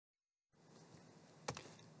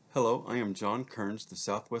Hello, I am John Kearns, the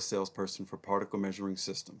Southwest salesperson for Particle Measuring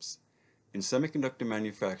Systems. In semiconductor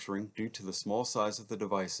manufacturing, due to the small size of the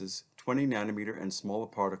devices, 20 nanometer and smaller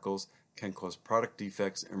particles can cause product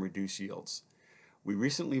defects and reduce yields. We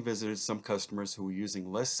recently visited some customers who were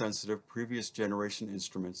using less sensitive previous generation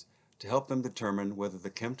instruments to help them determine whether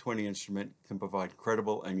the Chem20 instrument can provide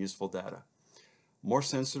credible and useful data. More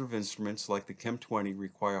sensitive instruments like the Chem20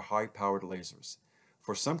 require high-powered lasers.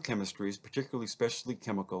 For some chemistries, particularly specialty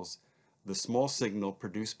chemicals, the small signal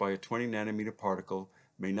produced by a 20 nanometer particle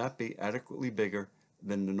may not be adequately bigger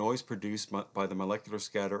than the noise produced by the molecular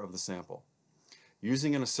scatter of the sample.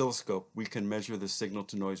 Using an oscilloscope, we can measure the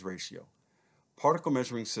signal-to-noise ratio. Particle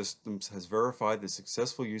Measuring Systems has verified the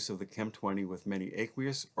successful use of the Chem20 with many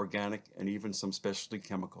aqueous, organic, and even some specialty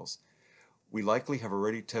chemicals. We likely have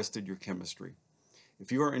already tested your chemistry.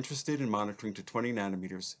 If you are interested in monitoring to 20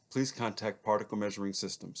 nanometers, please contact Particle Measuring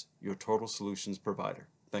Systems, your total solutions provider.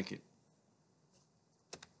 Thank you.